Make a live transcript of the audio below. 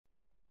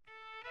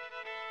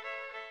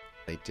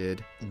I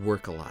did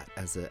work a lot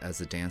as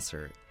a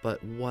dancer,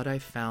 but what I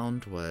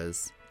found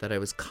was that I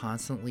was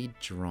constantly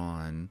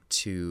drawn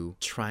to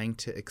trying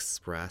to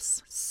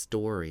express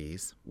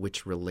stories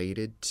which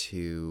related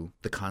to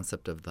the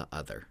concept of the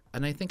other.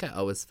 And I think I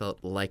always felt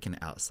like an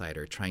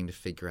outsider trying to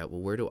figure out,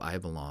 well, where do I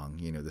belong?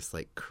 You know, this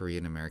like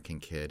Korean American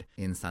kid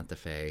in Santa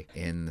Fe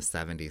in the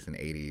 70s and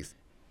 80s.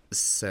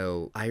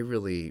 So I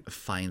really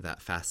find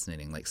that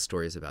fascinating, like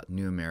stories about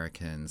new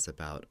Americans,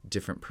 about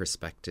different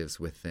perspectives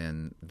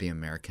within the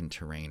American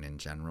terrain in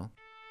general.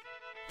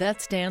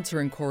 That's dancer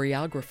and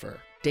choreographer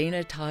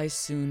Dana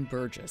Tai-Soon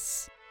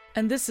Burgess.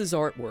 And this is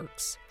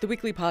Artworks, the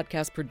weekly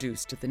podcast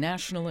produced at the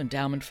National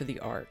Endowment for the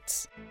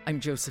Arts. I'm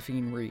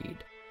Josephine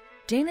Reed.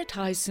 Dana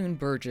Tai-Soon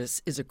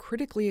Burgess is a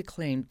critically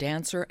acclaimed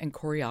dancer and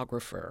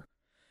choreographer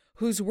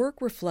whose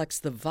work reflects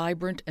the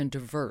vibrant and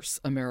diverse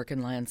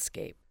American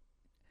landscape.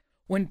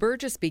 When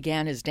Burgess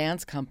began his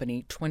dance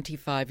company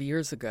 25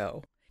 years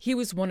ago, he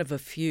was one of a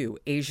few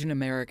Asian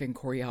American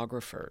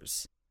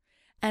choreographers,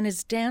 and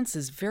his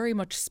dances very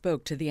much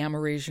spoke to the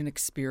Amerasian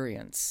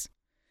experience.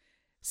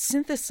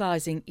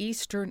 Synthesizing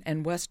Eastern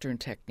and Western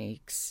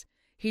techniques,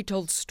 he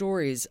told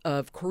stories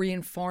of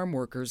Korean farm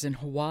workers in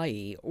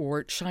Hawaii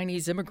or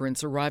Chinese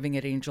immigrants arriving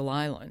at Angel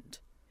Island.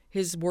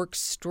 His work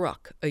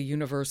struck a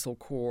universal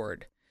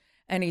chord,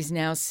 and he's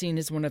now seen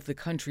as one of the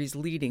country's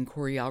leading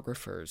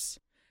choreographers,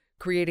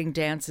 creating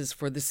dances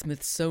for the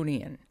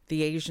Smithsonian,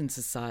 the Asian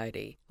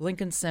Society,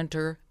 Lincoln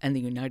Center, and the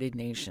United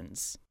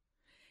Nations.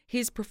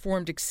 He's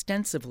performed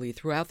extensively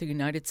throughout the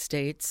United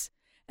States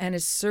and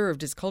has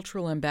served as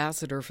cultural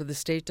ambassador for the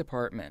State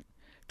Department,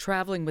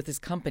 traveling with his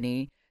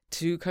company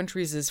to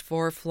countries as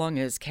far-flung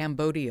as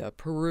Cambodia,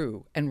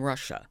 Peru, and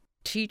Russia,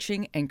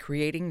 teaching and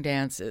creating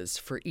dances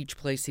for each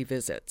place he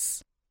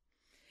visits.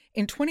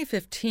 In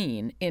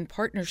 2015, in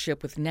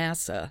partnership with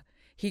NASA,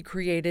 he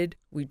created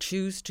We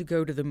Choose to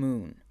Go to the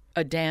Moon,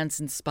 a dance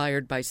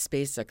inspired by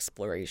space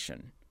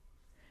exploration.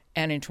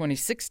 And in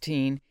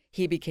 2016,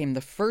 he became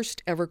the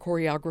first ever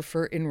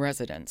choreographer in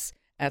residence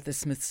at the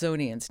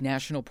Smithsonian's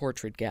National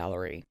Portrait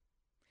Gallery.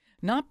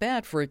 Not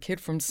bad for a kid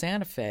from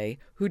Santa Fe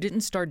who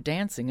didn't start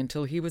dancing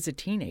until he was a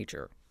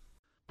teenager.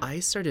 I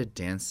started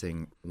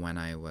dancing when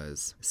I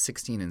was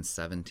 16 and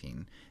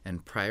 17,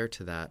 and prior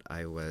to that,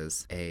 I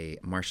was a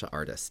martial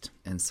artist.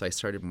 And so I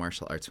started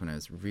martial arts when I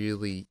was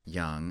really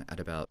young, at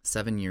about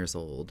 7 years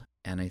old.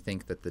 And I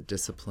think that the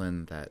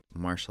discipline that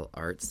martial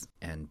arts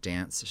and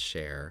dance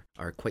share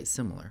are quite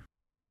similar.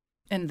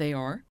 And they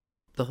are?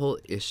 The whole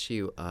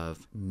issue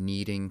of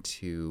needing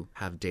to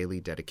have daily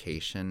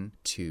dedication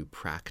to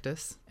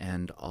practice,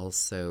 and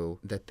also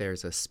that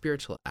there's a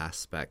spiritual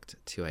aspect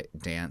to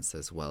dance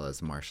as well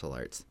as martial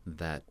arts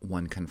that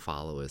one can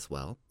follow as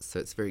well. So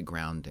it's very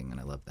grounding, and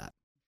I love that.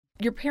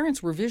 Your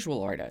parents were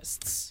visual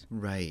artists.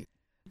 Right.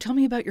 Tell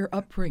me about your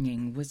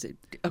upbringing. Was it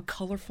a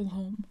colorful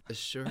home?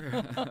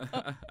 Sure.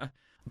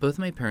 Both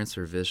my parents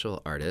were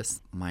visual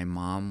artists. My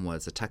mom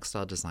was a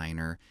textile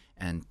designer,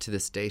 and to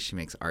this day she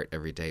makes art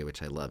every day,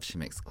 which I love. She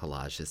makes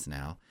collages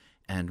now.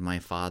 And my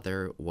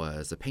father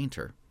was a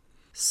painter.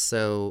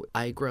 So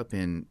I grew up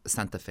in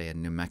Santa Fe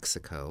in New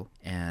Mexico,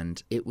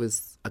 and it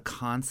was a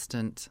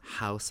constant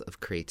house of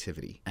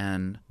creativity.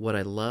 And what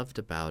I loved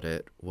about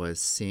it was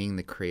seeing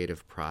the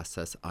creative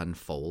process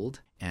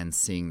unfold and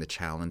seeing the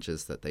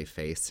challenges that they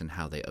faced and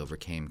how they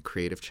overcame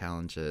creative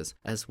challenges,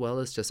 as well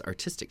as just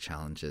artistic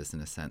challenges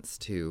in a sense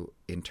too,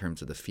 in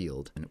terms of the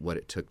field and what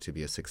it took to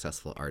be a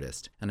successful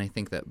artist. And I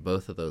think that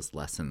both of those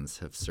lessons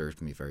have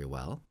served me very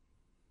well.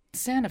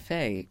 Santa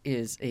Fe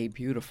is a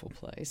beautiful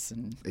place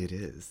and it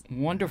is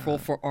wonderful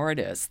for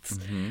artists.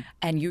 Mm-hmm.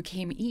 And you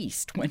came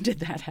east. When did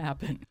that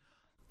happen?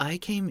 I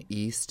came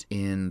east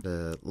in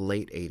the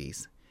late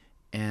 80s.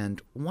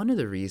 And one of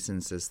the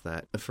reasons is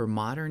that for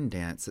modern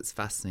dance, it's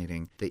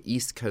fascinating. The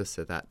East Coast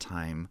at that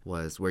time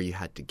was where you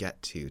had to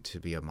get to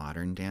be a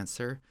modern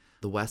dancer.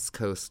 The West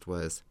Coast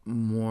was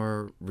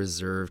more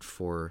reserved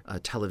for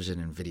television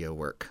and video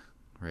work,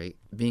 right?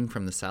 Being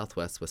from the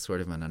Southwest was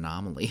sort of an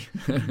anomaly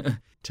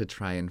to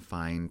try and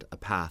find a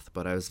path.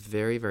 But I was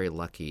very, very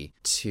lucky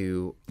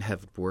to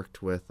have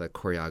worked with a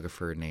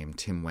choreographer named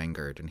Tim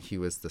Wengard, and he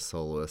was the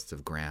soloist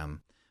of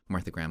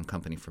Martha Graham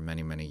Company for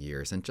many, many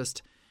years, and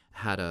just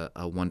had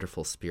a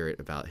wonderful spirit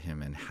about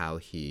him and how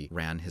he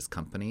ran his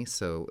company.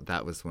 So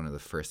that was one of the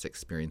first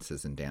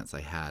experiences in dance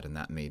I had, and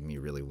that made me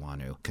really want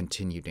to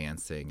continue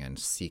dancing and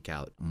seek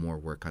out more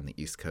work on the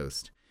East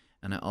Coast.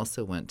 And I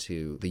also went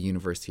to the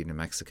University of New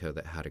Mexico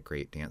that had a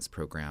great dance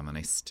program, and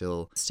I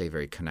still stay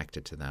very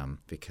connected to them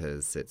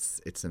because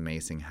it's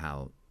amazing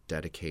how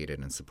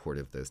dedicated and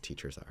supportive those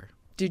teachers are.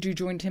 Did you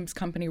join Tim's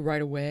company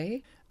right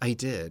away? I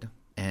did.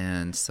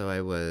 And so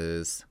I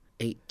was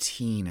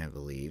 18, I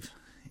believe,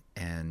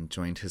 and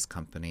joined his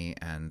company,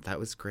 and that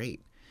was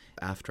great.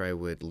 After I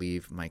would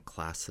leave my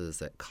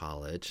classes at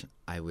college,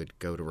 I would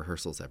go to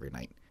rehearsals every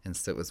night. And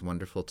so it was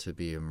wonderful to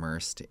be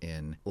immersed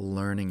in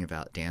learning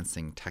about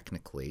dancing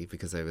technically,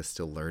 because I was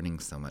still learning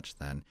so much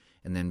then,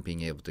 and then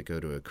being able to go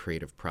to a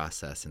creative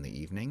process in the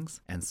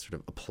evenings and sort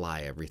of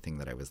apply everything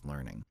that I was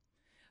learning.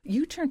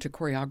 You turned to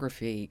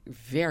choreography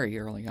very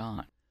early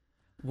on.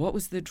 What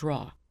was the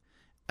draw?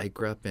 I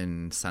grew up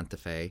in Santa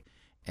Fe,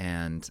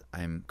 and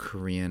I'm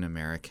Korean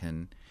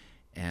American,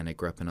 and I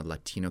grew up in a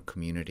Latino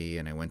community,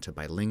 and I went to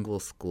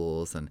bilingual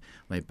schools, and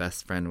my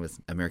best friend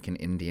was American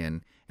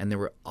Indian, and there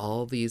were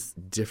all these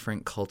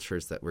different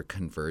cultures that were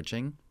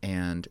converging,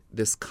 and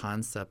this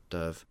concept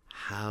of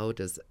how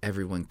does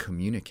everyone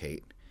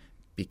communicate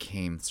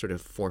became sort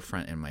of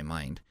forefront in my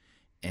mind.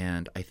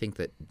 And I think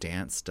that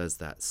dance does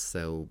that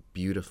so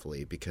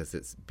beautifully because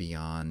it's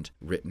beyond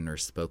written or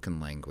spoken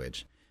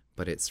language,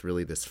 but it's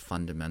really this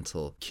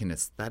fundamental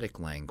kinesthetic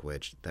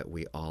language that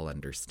we all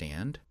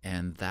understand,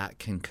 and that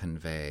can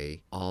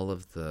convey all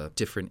of the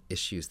different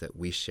issues that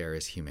we share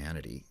as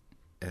humanity.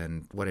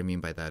 And what I mean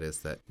by that is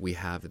that we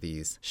have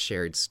these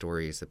shared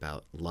stories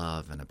about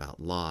love and about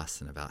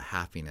loss and about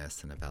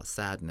happiness and about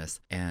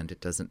sadness, and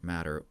it doesn't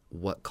matter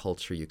what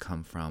culture you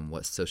come from,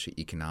 what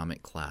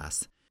socioeconomic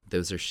class.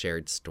 Those are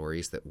shared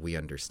stories that we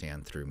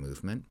understand through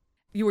movement.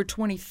 You were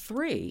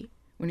 23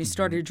 when you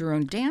started your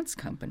own dance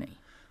company.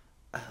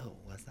 Oh,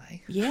 was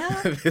I?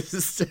 Yeah. This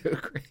is so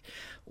great.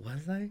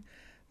 Was I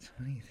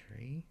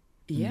 23?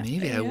 Yeah.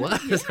 Maybe I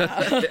was. Yeah.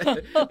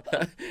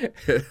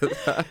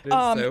 That is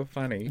so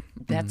funny.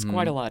 That's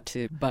quite a lot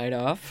to bite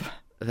off.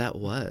 That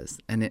was.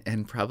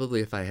 And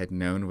probably if I had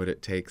known what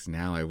it takes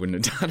now, I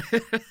wouldn't have done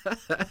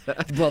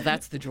it. Well,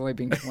 that's the joy of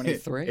being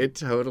 23. It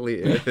totally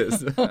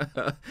is.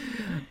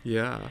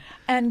 Yeah.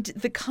 And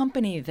the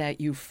company that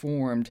you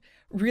formed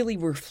really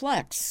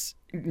reflects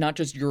not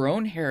just your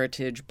own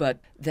heritage,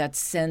 but that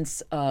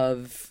sense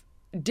of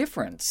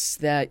difference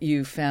that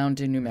you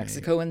found in New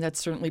Mexico, and that's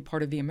certainly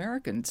part of the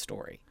American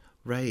story.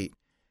 Right.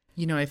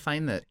 You know, I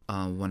find that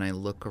when I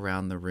look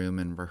around the room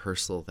in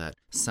rehearsal that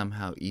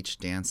somehow each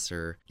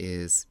dancer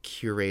is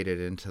curated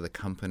into the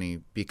company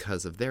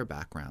because of their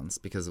backgrounds,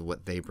 because of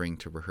what they bring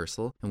to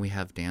rehearsal. And we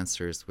have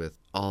dancers with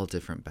all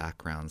different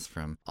backgrounds,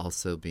 from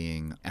also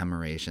being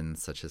Amerasians,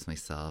 such as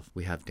myself.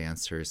 We have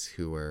dancers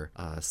who are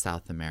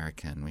South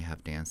American. We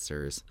have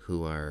dancers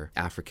who are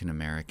African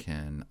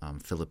American,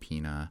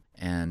 Filipina.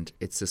 And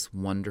it's this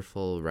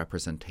wonderful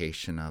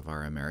representation of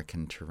our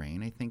American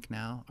terrain, I think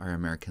now, our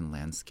American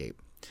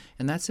landscape.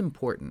 And that's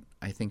important.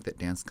 I think that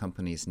dance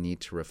companies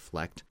need to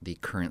reflect the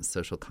current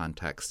social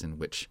context in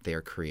which they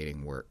are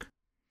creating work.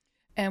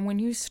 And when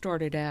you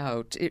started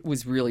out, it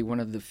was really one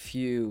of the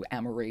few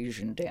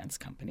Amerasian dance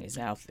companies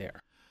out there.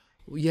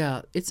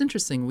 Yeah, it's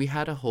interesting. We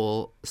had a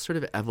whole sort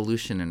of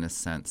evolution in a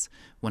sense.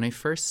 When I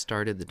first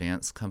started the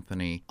dance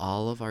company,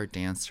 all of our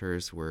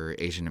dancers were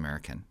Asian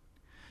American.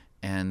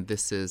 And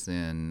this is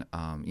in,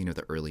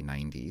 the early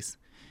 90s.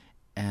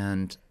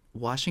 And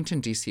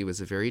Washington, D.C.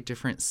 was a very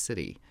different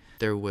city.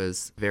 There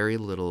was very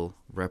little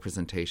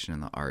representation in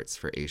the arts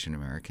for Asian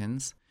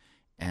Americans.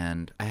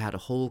 And I had a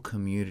whole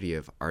community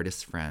of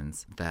artist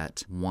friends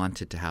that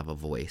wanted to have a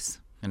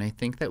voice. And I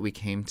think that we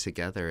came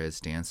together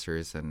as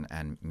dancers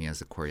and me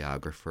as a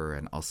choreographer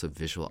and also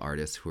visual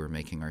artists who were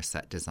making our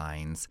set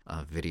designs,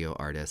 video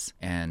artists,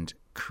 and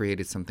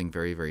created something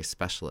very, very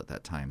special at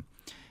that time.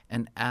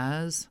 And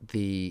as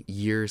the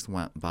years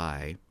went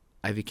by,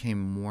 I became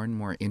more and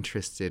more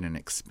interested in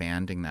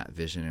expanding that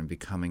vision and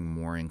becoming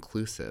more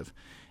inclusive.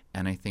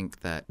 And I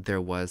think that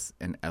there was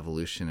an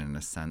evolution, in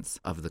a sense,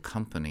 of the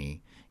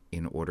company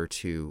in order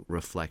to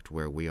reflect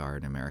where we are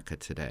in America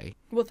today.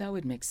 Well, that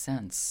would make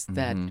sense.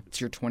 That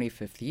it's your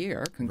 25th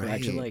year.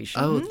 Congratulations.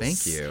 Right. Oh,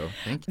 thank you.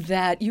 Thank you.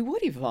 That you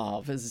would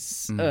evolve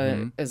as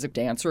a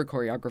dancer, a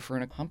choreographer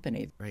in a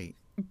company. Right.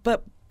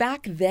 But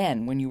back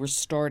then, when you were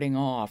starting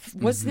off,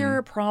 was there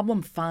a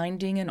problem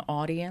finding an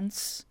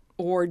audience?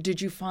 Or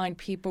did you find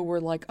people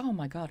were like, oh,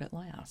 my God, at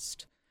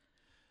last?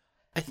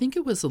 I think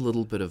it was a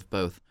little bit of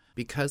both.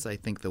 Because I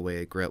think the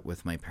way I grew up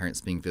with my parents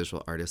being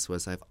visual artists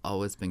was I've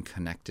always been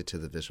connected to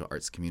the visual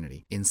arts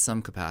community in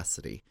some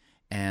capacity.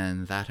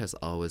 And that has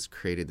always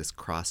created this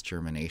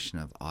cross-germination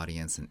of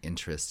audience and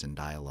interest and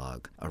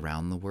dialogue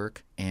around the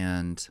work.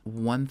 And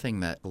one thing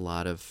that a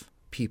lot of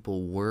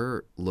people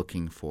were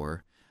looking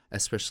for,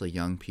 especially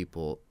young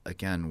people,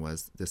 again,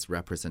 was this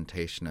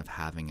representation of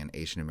having an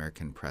Asian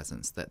American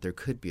presence, that there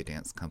could be a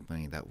dance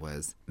company that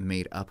was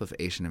made up of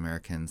Asian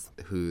Americans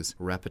whose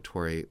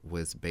repertory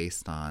was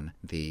based on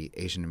the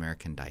Asian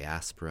American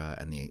diaspora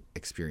and the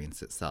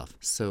experience itself.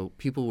 So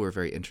people were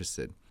very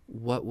interested.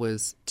 What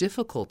was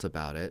difficult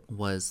about it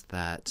was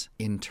that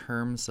in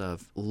terms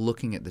of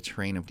looking at the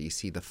terrain of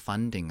DC, the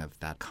funding of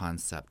that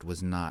concept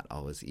was not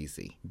always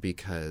easy,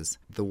 because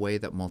the way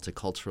that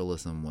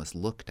multiculturalism was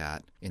looked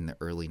at in the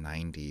early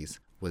 90s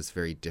was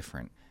very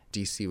different.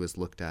 DC was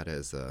looked at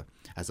as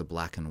a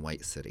black and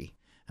white city.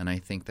 And I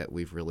think that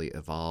we've really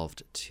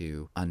evolved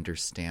to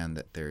understand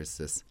that there's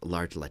this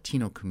large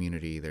Latino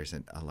community, there's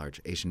a large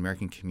Asian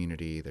American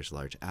community, there's a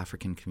large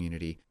African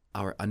community.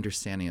 Our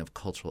understanding of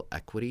cultural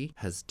equity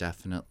has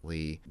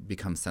definitely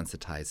become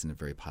sensitized in a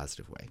very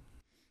positive way.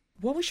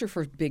 What was your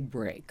first big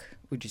break,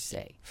 would you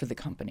say, for the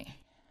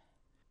company?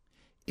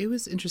 It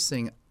was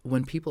interesting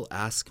when people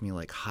ask me,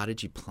 like, how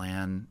did you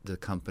plan the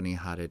company?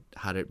 How did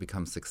it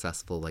become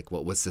successful? Like,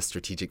 what was the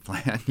strategic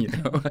plan?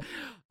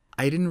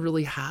 I didn't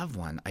really have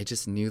one. I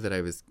just knew that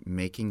I was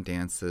making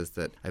dances,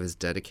 that I was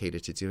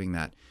dedicated to doing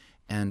that.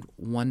 And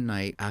one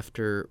night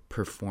after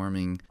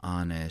performing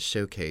on a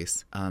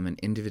showcase, an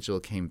individual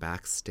came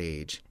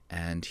backstage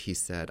and he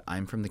said,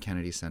 "I'm from the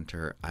Kennedy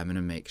Center. I'm going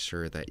to make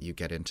sure that you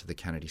get into the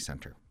Kennedy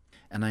Center."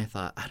 And I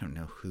thought, I don't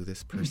know who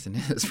this person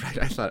is,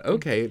 right? I thought,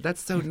 okay, that's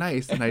so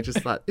nice. And I just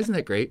thought, isn't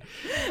that great?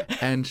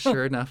 And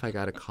sure enough, I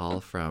got a call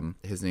from,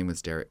 his name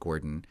was Derek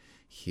Gordon.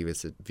 He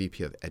was a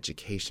VP of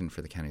Education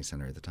for the Kennedy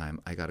Center at the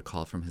time. I got a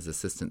call from his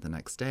assistant the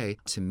next day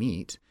to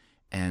meet.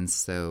 And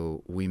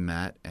so we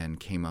met and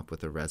came up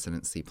with a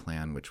residency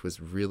plan, which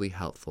was really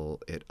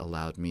helpful. It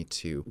allowed me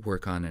to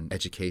work on an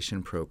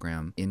education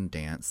program in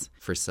dance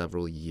for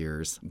several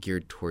years,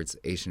 geared towards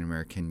Asian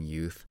American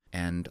youth,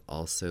 and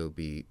also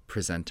be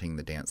presenting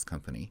the dance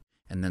company.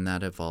 And then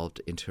that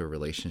evolved into a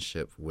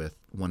relationship with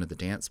one of the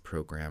dance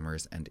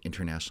programmers and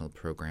international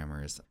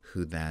programmers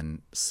who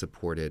then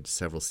supported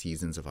several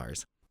seasons of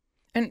ours.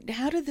 And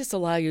how did this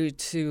allow you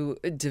to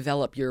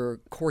develop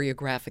your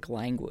choreographic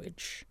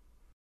language?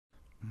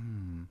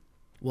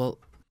 Well,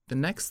 the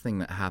next thing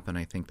that happened,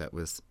 I think that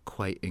was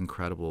quite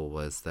incredible,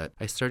 was that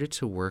I started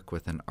to work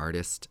with an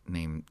artist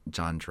named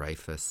John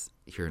Dreyfus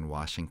here in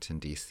Washington,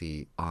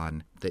 D.C.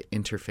 on the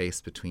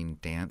interface between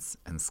dance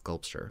and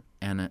sculpture.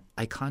 And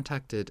I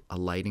contacted a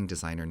lighting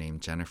designer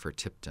named Jennifer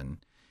Tipton,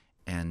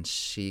 and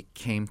she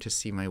came to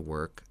see my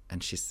work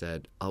and she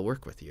said, "I'll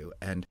work with you."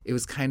 And it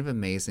was kind of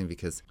amazing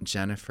because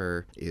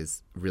Jennifer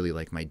is really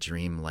like my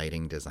dream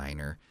lighting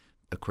designer.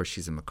 Of course,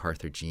 she's a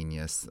MacArthur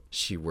genius.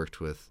 She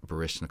worked with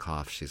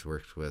Baryshnikov. She's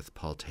worked with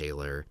Paul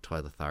Taylor,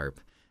 Twyla Tharp,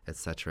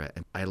 etc.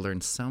 And I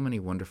learned so many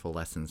wonderful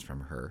lessons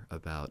from her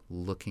about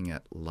looking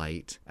at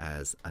light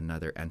as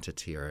another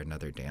entity or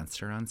another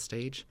dancer on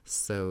stage.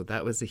 So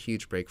that was a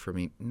huge break for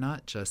me,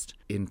 not just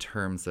in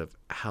terms of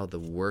how the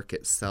work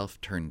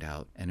itself turned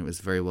out, and it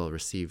was very well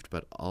received,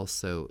 but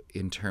also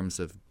in terms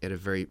of, at a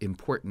very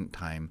important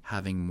time,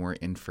 having more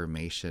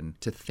information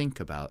to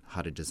think about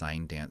how to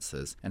design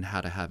dances and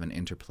how to have an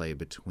interplay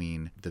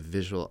between the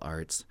visual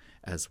arts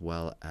as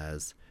well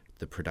as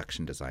the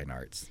production design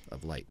arts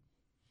of light.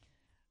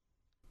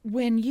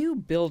 When you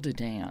build a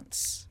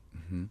dance,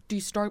 do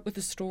you start with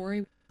a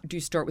story? Do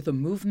you start with a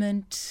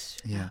movement?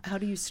 Yeah. How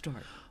do you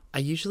start? I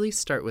usually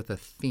start with a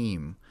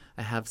theme.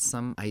 I have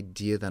some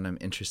idea that I'm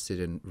interested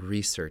in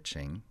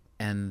researching,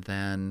 and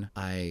then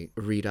I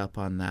read up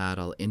on that.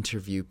 I'll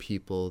interview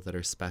people that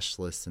are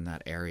specialists in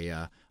that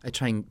area. I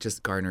try and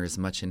just garner as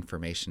much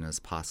information as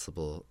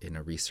possible in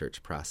a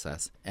research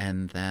process.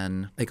 And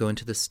then I go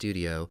into the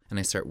studio and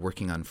I start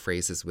working on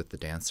phrases with the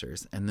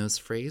dancers. And those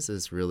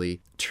phrases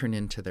really turn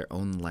into their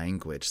own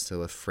language.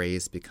 So a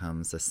phrase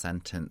becomes a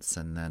sentence,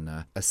 and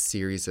then a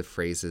series of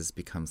phrases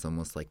becomes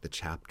almost like the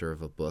chapter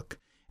of a book.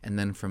 And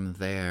then from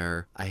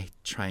there, I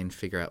try and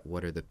figure out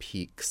what are the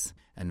peaks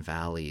and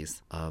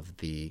valleys of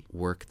the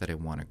work that I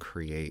want to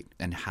create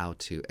and how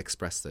to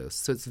express those.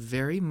 So it's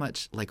very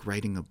much like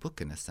writing a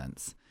book in a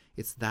sense.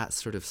 It's that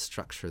sort of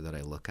structure that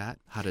I look at,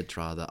 how to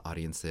draw the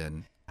audience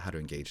in, how to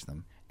engage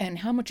them. And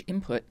how much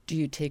input do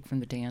you take from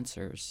the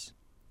dancers?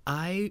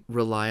 I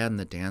rely on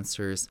the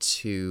dancers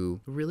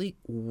to really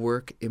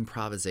work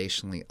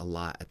improvisationally a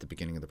lot at the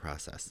beginning of the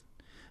process.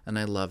 And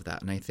I love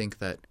that. And I think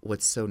that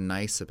what's so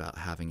nice about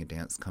having a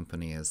dance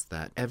company is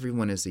that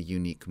everyone is a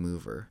unique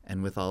mover.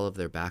 And with all of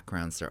their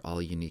backgrounds, they're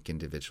all unique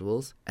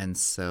individuals. And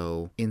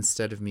so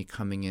instead of me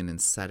coming in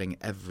and setting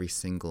every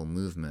single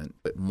movement,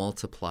 it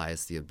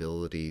multiplies the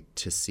ability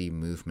to see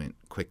movement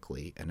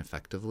quickly and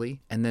effectively.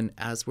 And then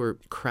as we're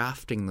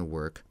crafting the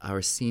work,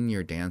 our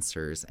senior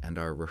dancers and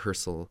our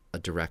rehearsal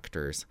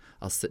directors,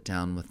 I'll sit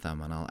down with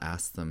them and I'll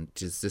ask them,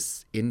 does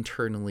this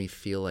internally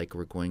feel like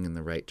we're going in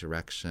the right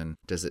direction?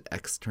 Does it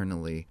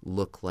externally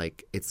look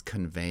like it's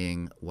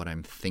conveying what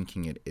I'm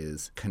thinking it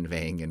is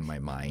conveying in my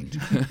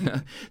mind?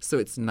 So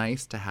it's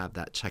nice to have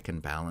that check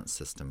and balance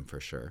system for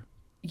sure.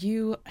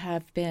 You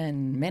have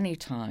been many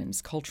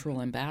times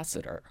cultural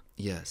ambassador.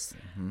 Yes.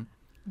 Mm-hmm.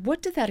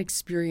 What did that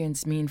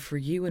experience mean for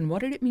you, and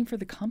what did it mean for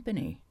the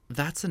company?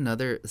 That's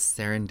another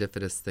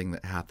serendipitous thing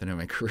that happened in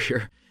my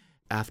career.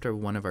 After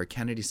one of our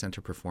Kennedy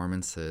Center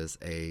performances,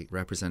 a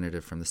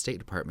representative from the State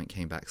Department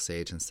came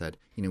backstage and said,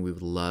 we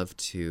would love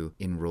to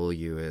enroll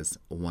you as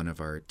one of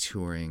our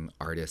touring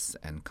artists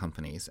and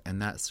companies.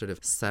 And that sort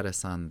of set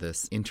us on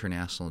this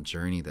international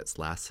journey that's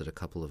lasted a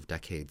couple of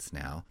decades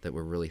now that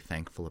we're really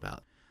thankful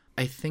about.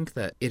 I think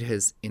that it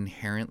has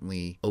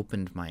inherently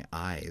opened my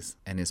eyes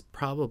and is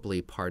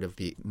probably part of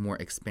the more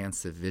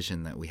expansive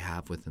vision that we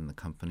have within the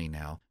company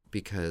now,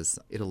 because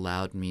it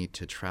allowed me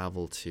to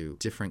travel to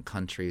different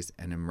countries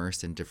and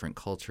immerse in different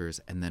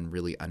cultures and then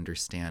really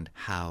understand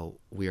how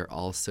we are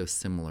all so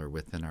similar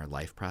within our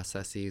life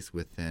processes,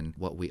 within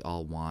what we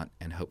all want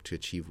and hope to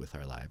achieve with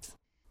our lives.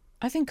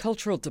 I think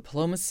cultural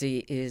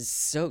diplomacy is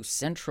so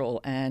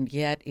central, and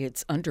yet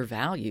it's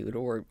undervalued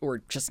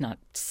or just not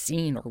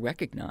seen or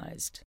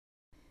recognized.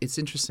 It's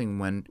interesting,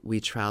 when we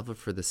travel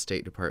for the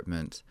State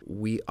Department,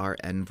 we are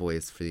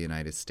envoys for the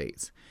United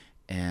States.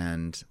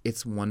 And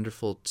it's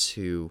wonderful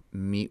to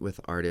meet with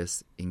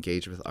artists,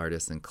 engage with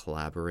artists, and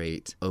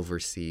collaborate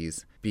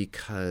overseas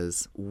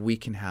because we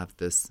can have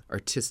this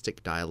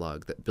artistic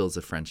dialogue that builds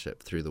a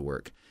friendship through the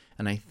work.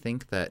 And I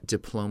think that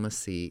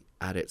diplomacy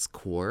at its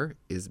core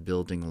is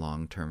building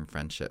long-term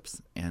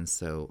friendships. And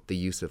so the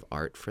use of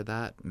art for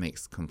that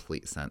makes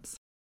complete sense.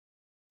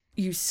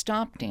 You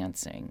stopped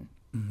dancing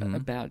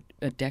about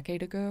a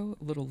decade ago,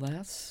 a little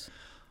less?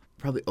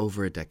 Probably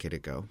over a decade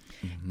ago.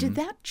 Did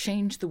that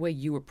change the way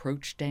you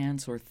approached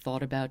dance or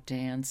thought about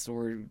dance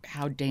or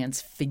how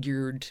dance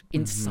figured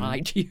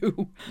inside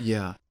you?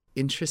 Yeah.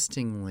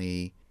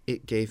 Interestingly,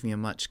 it gave me a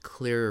much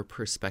clearer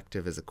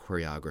perspective as a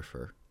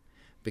choreographer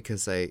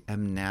because I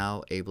am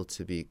now able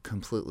to be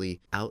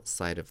completely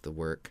outside of the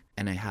work,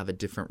 and I have a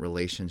different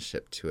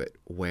relationship to it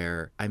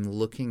where I'm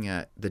looking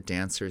at the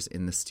dancers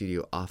in the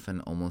studio often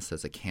almost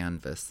as a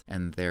canvas,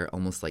 and they're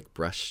almost like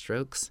brush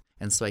strokes.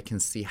 And so I can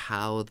see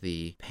how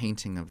the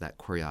painting of that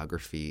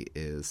choreography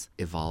is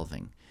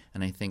evolving.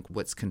 And I think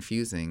what's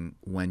confusing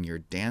when you're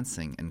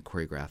dancing and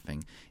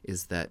choreographing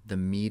is that the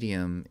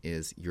medium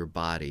is your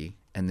body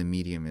and the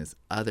medium is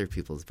other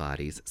people's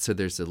bodies. So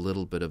there's a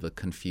little bit of a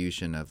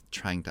confusion of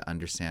trying to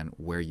understand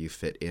where you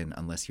fit in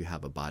unless you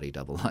have a body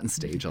double on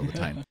stage all the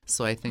time.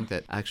 So I think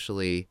that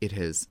actually it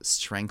has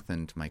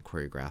strengthened my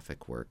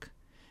choreographic work.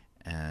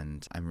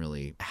 And I'm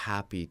really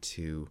happy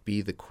to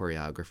be the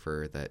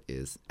choreographer that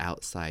is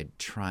outside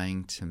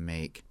trying to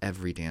make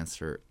every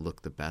dancer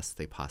look the best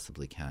they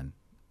possibly can.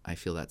 I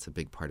feel that's a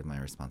big part of my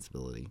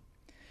responsibility.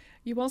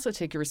 You also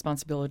take your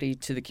responsibility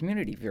to the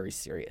community very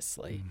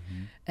seriously.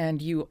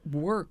 And you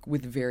work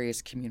with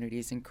various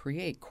communities and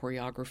create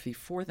choreography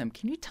for them.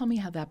 Can you tell me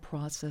how that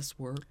process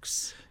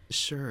works?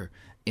 Sure.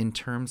 In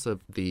terms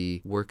of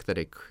the work that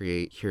I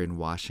create here in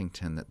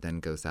Washington that then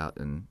goes out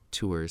and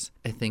tours,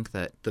 I think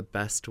that the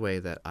best way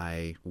that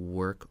I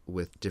work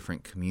with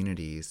different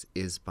communities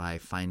is by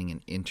finding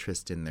an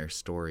interest in their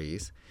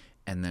stories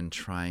and then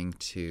trying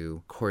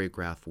to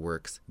choreograph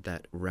works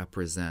that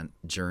represent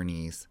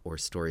journeys or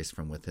stories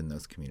from within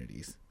those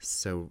communities.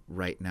 So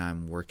right now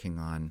I'm working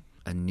on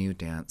a new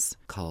dance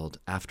called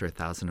After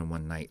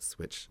 1001 Nights,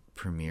 which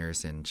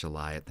premieres in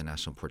July at the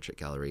National Portrait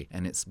Gallery.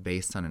 And it's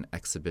based on an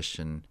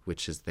exhibition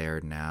which is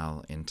there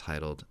now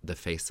entitled The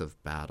Face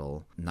of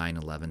Battle,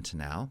 9/11 to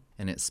Now.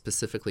 And it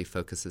specifically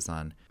focuses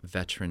on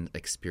veteran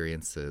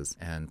experiences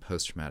and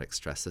post-traumatic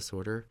stress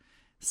disorder.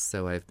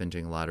 So I've been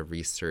doing a lot of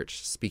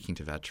research, speaking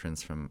to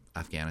veterans from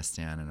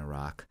Afghanistan and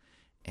Iraq,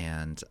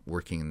 and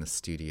working in the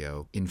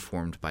studio,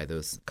 informed by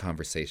those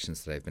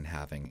conversations that I've been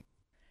having.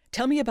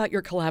 Tell me about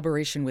your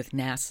collaboration with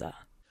NASA.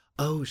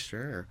 Oh,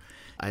 sure.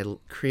 I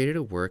created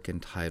a work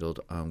entitled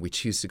We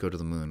Choose to Go to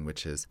the Moon,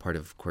 which is part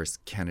of course,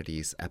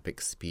 Kennedy's epic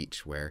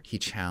speech where he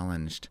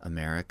challenged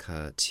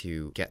America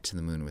to get to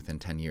the moon within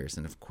 10 years.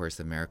 And of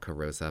course, America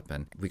rose up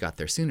and we got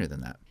there sooner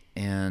than that.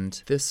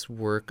 And this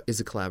work is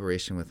a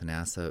collaboration with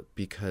NASA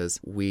because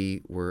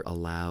we were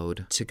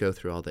allowed to go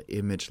through all the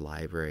image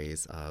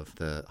libraries of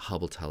the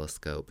Hubble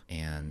telescope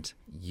and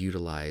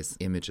utilize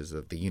images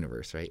of the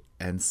universe, right?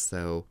 And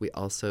so we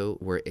also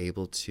were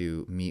able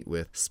to meet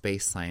with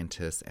space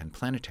scientists and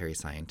planetary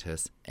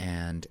scientists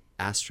and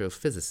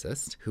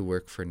astrophysicists who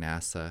work for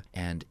NASA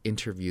and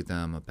interview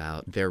them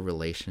about their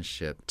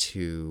relationship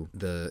to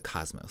the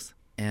cosmos.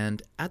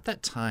 And at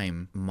that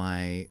time,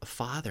 my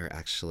father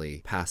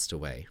actually passed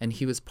away. And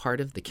he was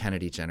part of the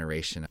Kennedy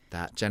generation,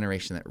 that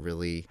generation that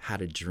really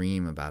had a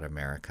dream about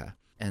America.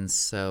 And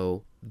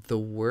so the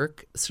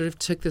work sort of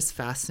took this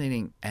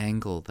fascinating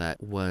angle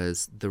that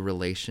was the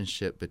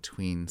relationship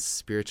between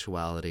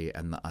spirituality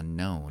and the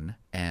unknown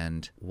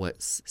and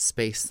what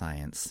space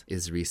science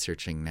is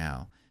researching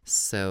now.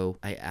 So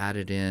I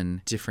added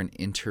in different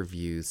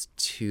interviews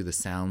to the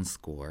sound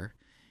score.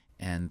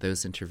 And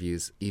those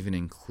interviews even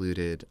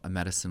included a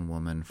medicine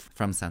woman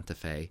from Santa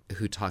Fe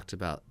who talked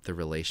about the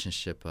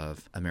relationship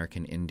of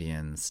American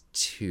Indians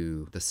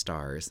to the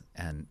stars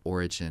and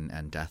origin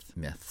and death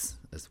myths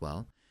as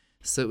well.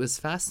 So it was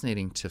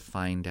fascinating to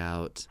find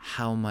out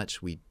how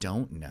much we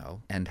don't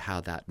know and how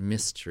that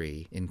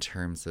mystery in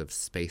terms of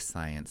space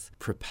science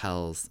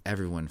propels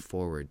everyone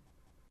forward.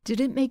 Did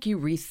it make you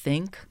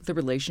rethink the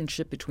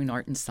relationship between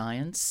art and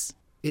science?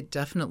 It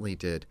definitely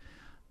did.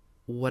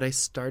 What I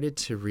started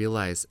to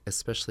realize,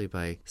 especially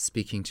by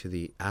speaking to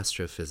the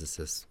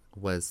astrophysicists,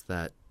 was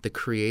that the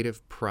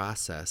creative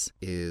process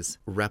is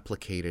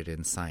replicated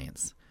in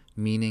science,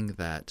 meaning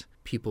that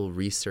people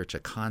research a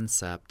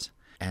concept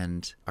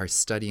and are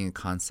studying a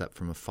concept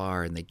from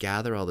afar and they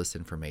gather all this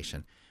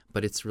information,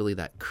 but it's really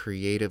that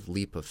creative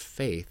leap of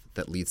faith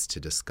that leads to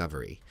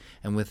discovery.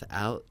 And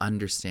without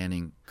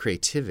understanding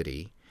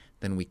creativity,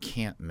 then we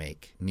can't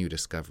make new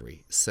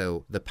discovery.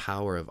 So the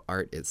power of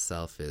art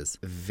itself is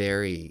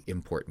very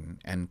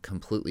important and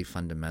completely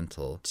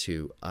fundamental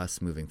to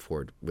us moving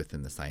forward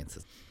within the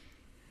sciences.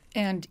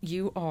 And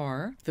you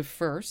are the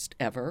first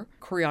ever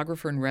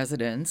choreographer in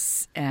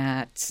residence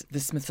at the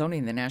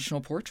Smithsonian, the National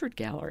Portrait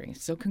Gallery.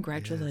 So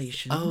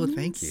congratulations. Yes. Oh,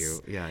 thank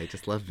you. Yeah, I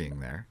just love being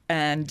there.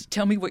 And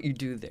tell me what you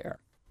do there.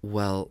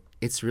 Well,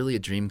 it's really a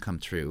dream come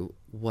true.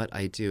 What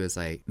I do is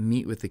I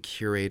meet with the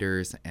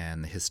curators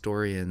and the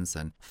historians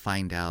and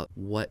find out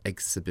what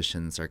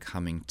exhibitions are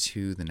coming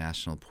to the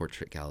National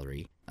Portrait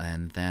Gallery.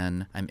 And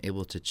then I'm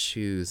able to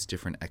choose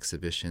different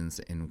exhibitions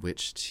in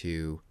which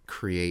to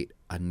create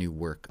a new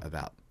work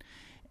about.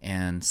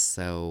 And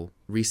so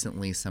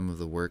recently, some of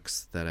the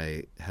works that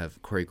I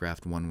have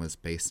choreographed, one was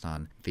based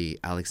on the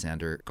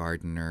Alexander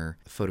Gardner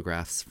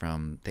photographs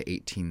from the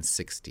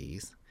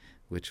 1860s,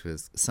 which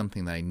was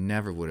something that I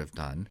never would have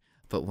done.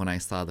 But when I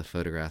saw the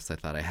photographs, I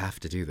thought, I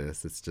have to do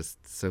this. It's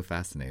just so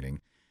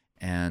fascinating.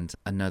 And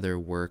another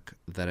work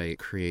that I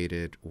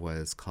created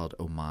was called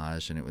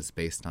Homage, and it was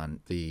based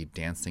on the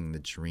Dancing the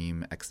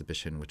Dream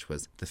exhibition, which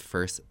was the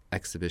first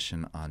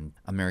exhibition on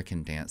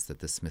American dance that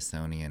the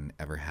Smithsonian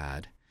ever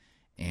had.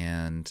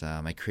 And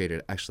I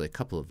created actually a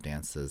couple of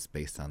dances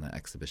based on that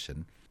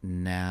exhibition.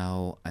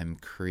 Now I'm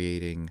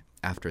creating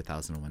After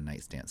 1001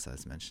 Nights dance I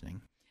was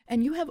mentioning.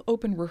 And you have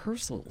open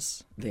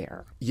rehearsals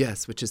there.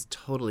 Yes, which is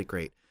totally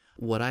great.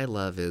 What I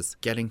love is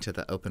getting to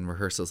the open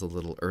rehearsals a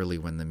little early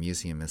when the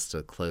museum is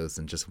still closed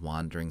and just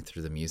wandering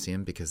through the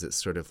museum, because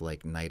it's sort of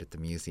like Night at the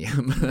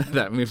Museum,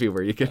 that movie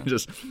where you can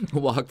just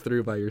walk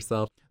through by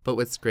yourself. But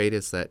what's great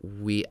is that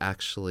we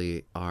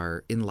actually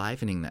are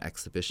enlivening the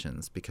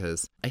exhibitions,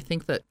 because I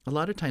think that a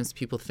lot of times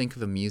people think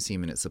of a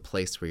museum and it's a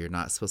place where you're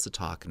not supposed to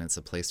talk, and it's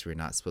a place where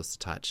you're not supposed to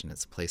touch, and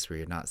it's a place where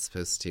you're not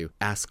supposed to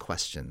ask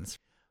questions.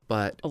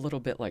 But a little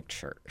bit like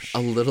church. A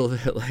little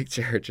bit like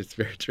church, it's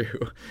very true.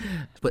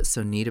 What's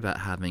so neat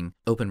about having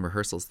open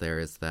rehearsals there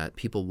is that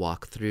people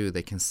walk through,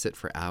 they can sit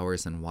for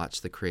hours and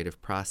watch the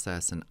creative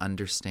process and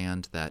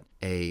understand that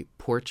a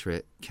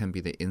portrait can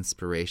be the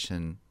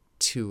inspiration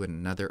to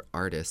another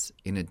artist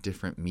in a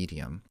different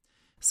medium.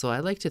 So I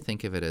like to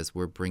think of it as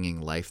we're bringing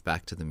life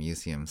back to the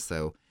museum.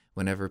 So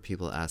whenever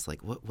people ask,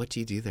 like, what do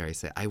you do there? I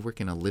say, I work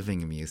in a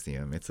living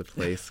museum. It's a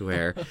place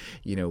where,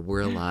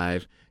 we're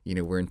alive,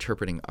 we're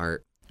interpreting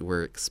art.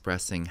 We're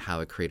expressing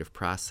how a creative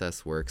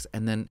process works.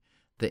 And then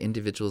the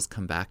individuals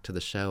come back to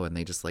the show and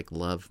they just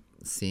love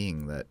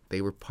seeing that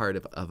they were part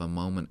of a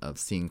moment of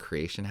seeing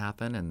creation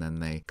happen. And then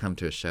they come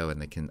to a show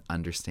and they can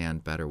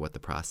understand better what the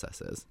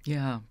process is.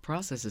 Yeah,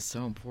 process is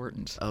so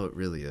important. Oh, it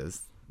really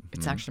is.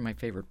 It's actually my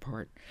favorite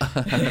part.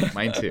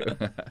 Mine too.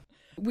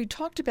 We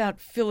talked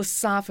about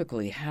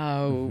philosophically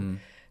how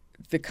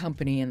the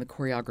company and the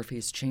choreography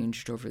has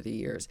changed over the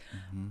years.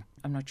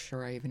 I'm not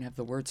sure I even have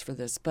the words for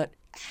this, but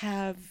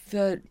have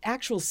the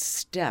actual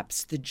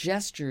steps, the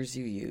gestures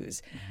you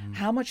use,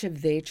 how much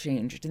have they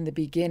changed? In the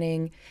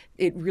beginning,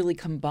 it really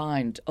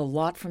combined a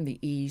lot from the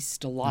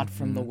East, a lot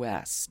from the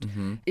West.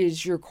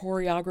 Is your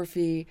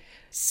choreography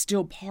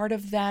still part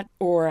of that,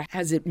 or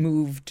has it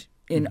moved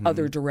in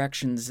other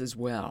directions as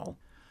well?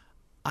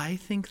 I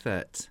think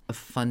that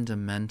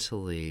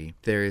fundamentally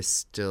there is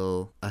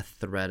still a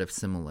thread of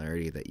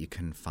similarity that you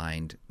can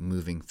find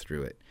moving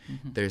through it.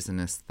 There's an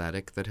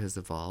aesthetic that has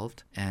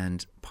evolved,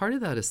 and part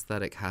of that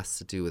aesthetic has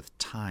to do with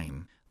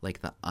time, like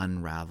the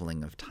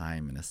unraveling of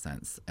time in a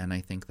sense. And I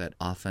think that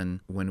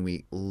often when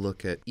we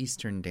look at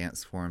Eastern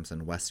dance forms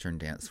and Western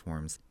dance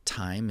forms,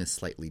 time is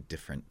slightly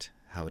different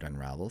how it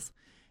unravels.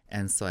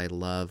 And so I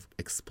love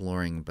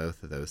exploring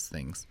both of those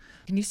things.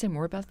 Can you say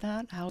more about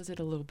that? How is it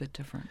a little bit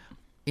different?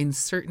 In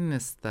certain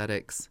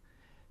aesthetics,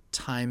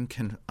 time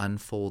can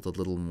unfold a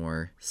little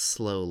more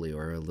slowly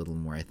or a little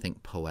more, I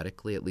think,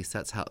 poetically. At least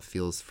that's how it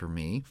feels for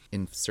me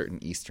in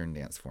certain Eastern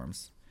dance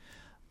forms.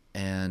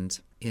 And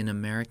in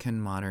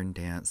American modern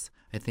dance,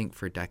 I think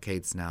for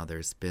decades now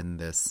there's been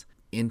this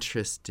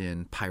interest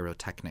in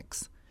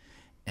pyrotechnics.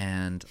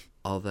 And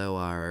although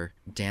our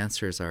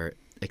dancers are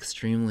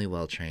extremely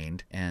well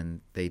trained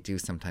and they do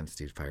sometimes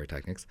do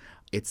pyrotechnics,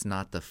 it's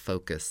not the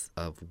focus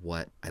of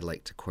what I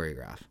like to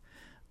choreograph.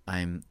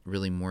 I'm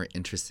really more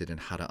interested in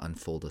how to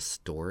unfold a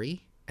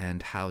story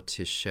and how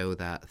to show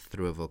that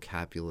through a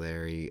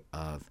vocabulary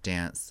of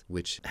dance,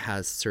 which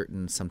has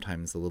certain,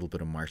 sometimes a little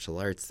bit of martial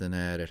arts in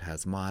it. It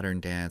has modern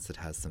dance, it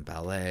has some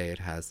ballet, it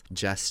has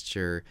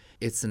gesture.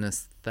 It's an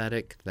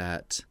aesthetic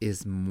that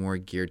is more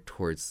geared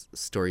towards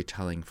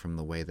storytelling from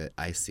the way that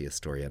I see a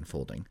story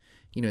unfolding.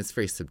 It's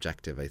very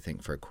subjective, I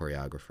think, for a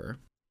choreographer.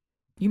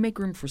 You make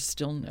room for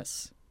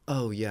stillness.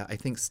 Oh, yeah. I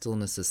think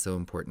stillness is so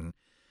important.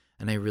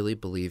 And I really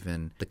believe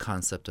in the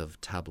concept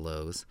of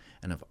tableaus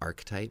and of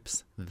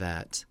archetypes,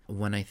 that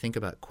when I think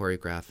about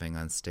choreographing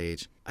on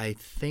stage, I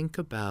think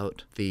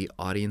about the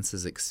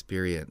audience's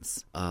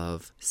experience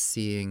of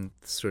seeing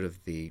sort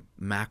of the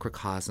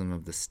macrocosm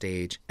of the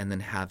stage and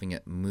then having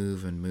it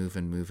move and move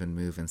and move and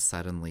move and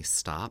suddenly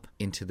stop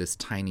into this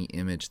tiny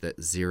image that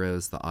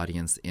zeroes the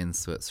audience in,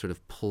 so it sort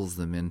of pulls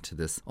them into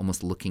this,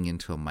 almost looking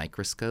into a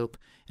microscope.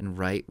 And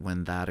right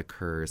when that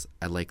occurs,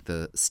 I like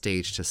the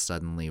stage to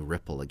suddenly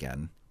ripple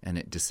again. And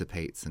it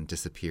dissipates and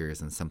disappears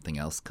and something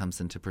else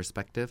comes into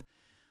perspective.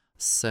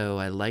 So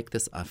I like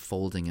this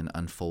folding and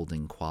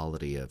unfolding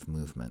quality of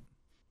movement.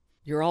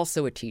 You're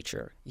also a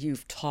teacher.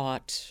 You've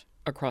taught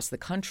across the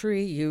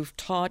country. You've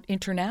taught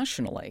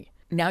internationally.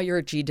 Now you're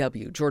at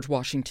GW, George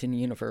Washington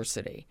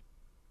University.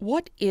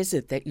 What is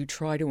it that you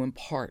try to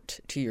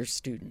impart to your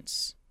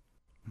students?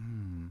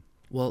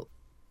 Well,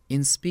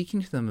 in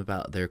speaking to them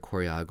about their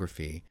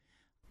choreography,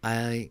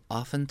 I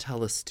often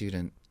tell a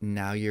student,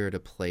 now you're at a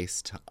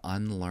place to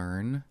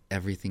unlearn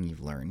everything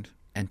you've learned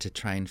and to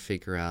try and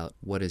figure out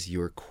what is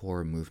your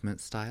core movement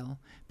style,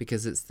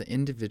 because it's the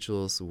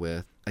individuals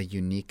with a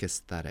unique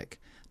aesthetic,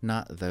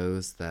 not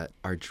those that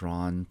are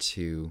drawn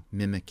to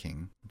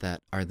mimicking, that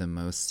are the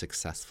most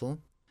successful.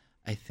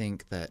 I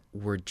think that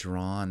we're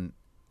drawn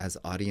as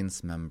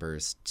audience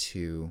members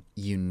to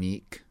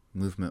unique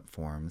movement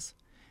forms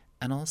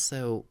and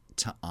also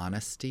to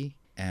honesty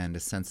and a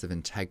sense of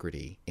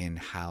integrity in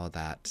how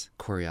that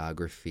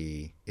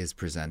choreography is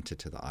presented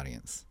to the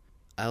audience.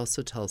 I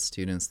also tell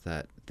students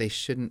that they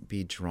shouldn't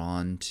be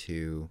drawn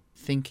to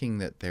thinking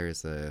that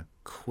there's a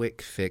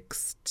quick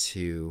fix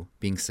to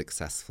being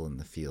successful in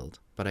the field.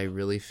 But I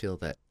really feel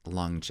that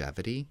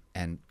longevity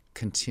and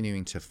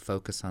continuing to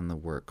focus on the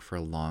work for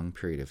a long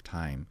period of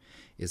time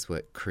is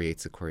what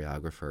creates a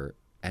choreographer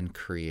and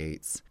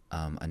creates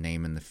a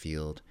name in the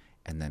field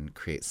and then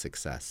creates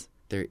success.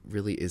 There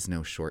really is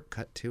no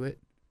shortcut to it.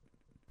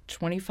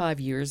 25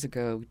 years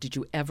ago, did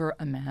you ever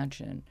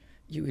imagine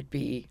you would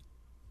be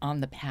on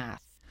the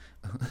path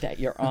that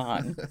you're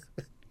on?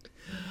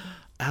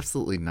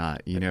 Absolutely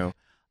not. You know,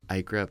 I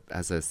grew up,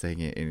 as I was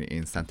saying,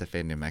 in Santa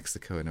Fe, New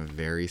Mexico, in a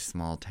very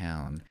small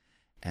town.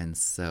 And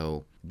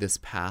so this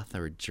path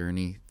or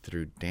journey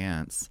through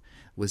dance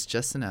was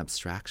just an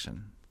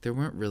abstraction. There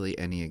weren't really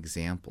any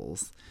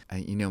examples.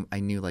 I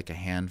knew like a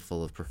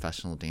handful of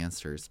professional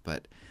dancers,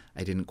 but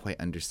I didn't quite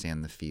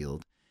understand the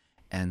field.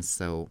 And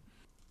so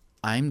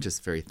I'm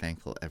just very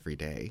thankful every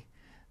day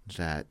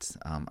that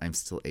I'm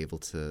still able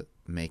to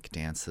make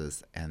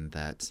dances and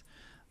that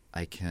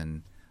I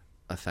can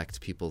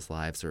affect people's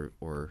lives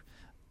or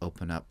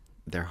open up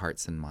their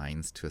hearts and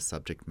minds to a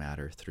subject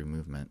matter through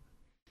movement.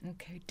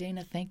 Okay,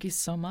 Dana, thank you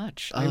so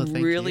much. Oh, I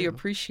really you.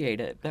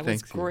 appreciate it. That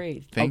Thank was you.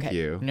 great. Thank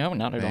you. No,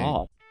 not at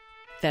all.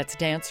 That's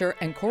dancer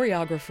and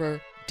choreographer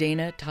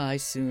Dana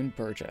Tysoon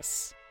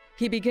Burgess.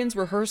 He begins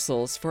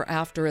rehearsals for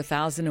After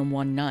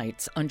 1001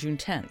 Nights on June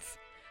 10th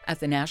at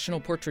the National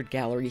Portrait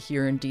Gallery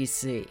here in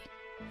D.C.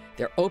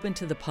 They're open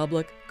to the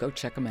public. Go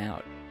check them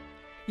out.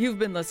 You've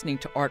been listening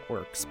to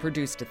Artworks,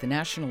 produced at the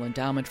National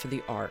Endowment for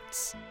the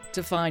Arts.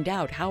 To find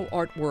out how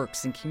art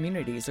works in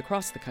communities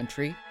across the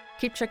country,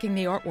 keep checking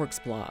the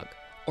Artworks blog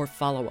or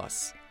follow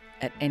us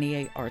at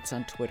NEA Arts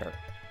on Twitter.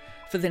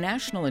 For the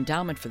National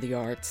Endowment for the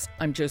Arts,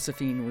 I'm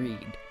Josephine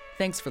Reed.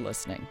 Thanks for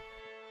listening.